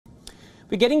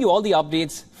We're getting you all the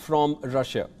updates from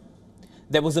Russia.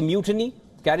 There was a mutiny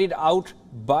carried out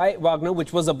by Wagner,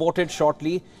 which was aborted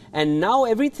shortly. And now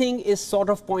everything is sort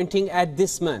of pointing at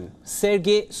this man,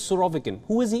 Sergei Surovikin.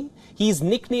 Who is he? He's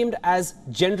nicknamed as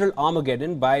General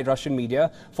Armageddon by Russian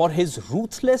media for his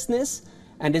ruthlessness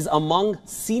and is among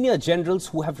senior generals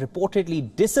who have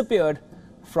reportedly disappeared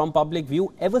from public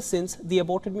view ever since the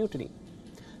aborted mutiny.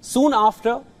 Soon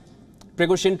after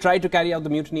Prigozhin tried to carry out the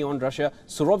mutiny on Russia,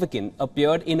 Surovikin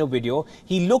appeared in a video.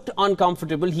 He looked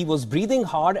uncomfortable, he was breathing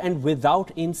hard and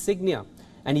without insignia.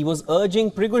 And he was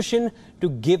urging Prigozhin to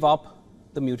give up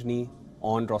the mutiny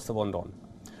on Rostov-on-Don.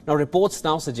 Now, reports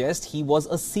now suggest he was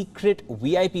a secret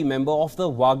VIP member of the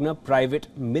Wagner private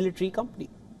military company.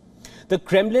 The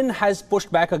Kremlin has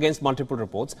pushed back against multiple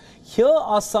reports. Here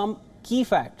are some key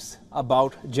facts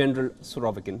about General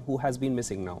Surovikin, who has been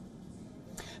missing now.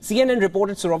 CNN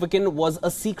reported Surovikin was a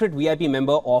secret VIP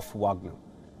member of Wagner.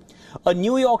 A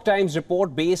New York Times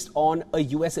report based on a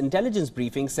US intelligence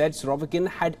briefing said Surovikin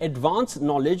had advanced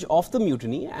knowledge of the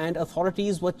mutiny and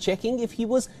authorities were checking if he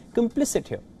was complicit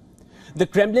here. The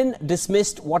Kremlin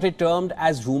dismissed what it termed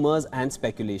as rumors and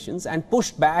speculations and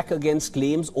pushed back against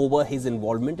claims over his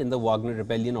involvement in the Wagner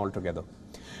rebellion altogether.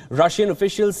 Russian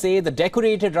officials say the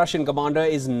decorated Russian commander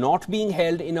is not being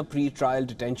held in a pre-trial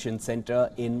detention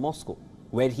center in Moscow.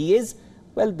 Where he is,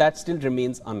 well, that still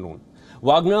remains unknown.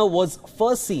 Wagner was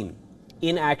first seen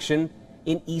in action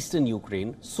in eastern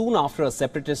Ukraine soon after a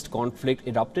separatist conflict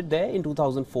erupted there in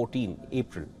 2014,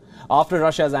 April, after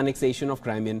Russia's annexation of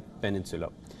Crimean Peninsula.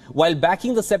 While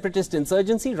backing the separatist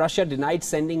insurgency, Russia denied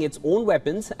sending its own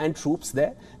weapons and troops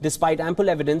there, despite ample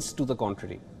evidence to the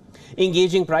contrary.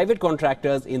 Engaging private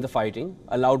contractors in the fighting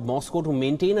allowed Moscow to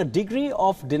maintain a degree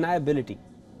of deniability.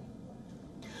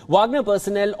 Wagner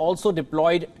personnel also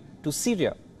deployed to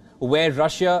Syria, where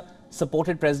Russia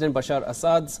supported President Bashar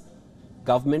Assad's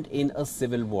government in a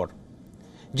civil war.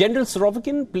 General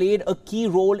Surovikin played a key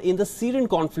role in the Syrian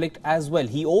conflict as well.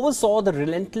 He oversaw the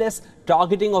relentless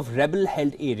targeting of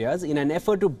rebel-held areas in an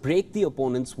effort to break the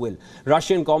opponent's will.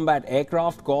 Russian combat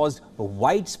aircraft caused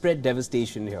widespread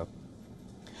devastation here.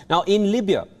 Now, in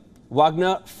Libya,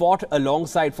 Wagner fought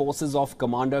alongside forces of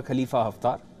Commander Khalifa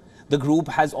Haftar. The group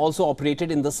has also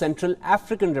operated in the Central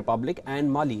African Republic and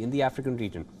Mali in the African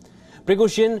region.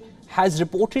 Prigozhin has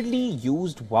reportedly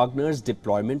used Wagner's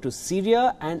deployment to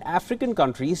Syria and African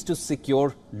countries to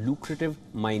secure lucrative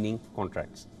mining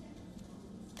contracts.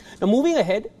 Now, moving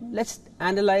ahead, let's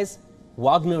analyze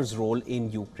Wagner's role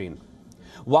in Ukraine.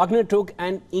 Wagner took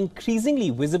an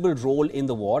increasingly visible role in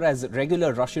the war as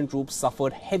regular Russian troops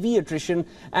suffered heavy attrition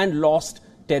and lost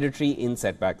territory in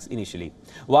setbacks initially.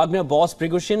 Wagner boss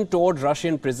Prigozhin toured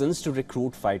Russian prisons to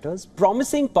recruit fighters,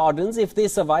 promising pardons if they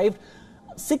survived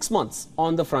 6 months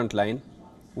on the front line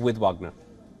with Wagner.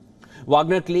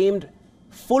 Wagner claimed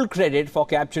full credit for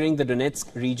capturing the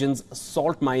Donetsk region's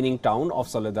salt mining town of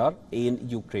Soledar in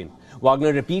Ukraine.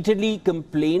 Wagner repeatedly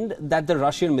complained that the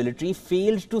Russian military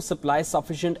failed to supply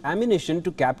sufficient ammunition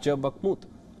to capture Bakhmut.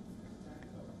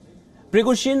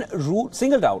 Prigozhin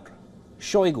singled out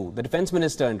Shoigu, the defense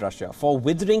minister in Russia, for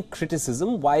withering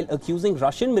criticism while accusing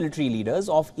Russian military leaders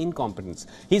of incompetence.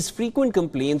 His frequent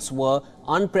complaints were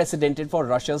unprecedented for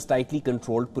Russia's tightly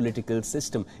controlled political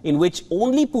system, in which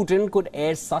only Putin could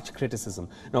air such criticism.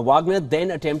 Now, Wagner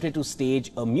then attempted to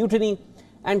stage a mutiny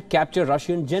and capture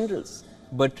Russian generals.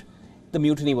 But the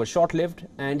mutiny was short-lived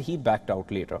and he backed out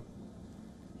later.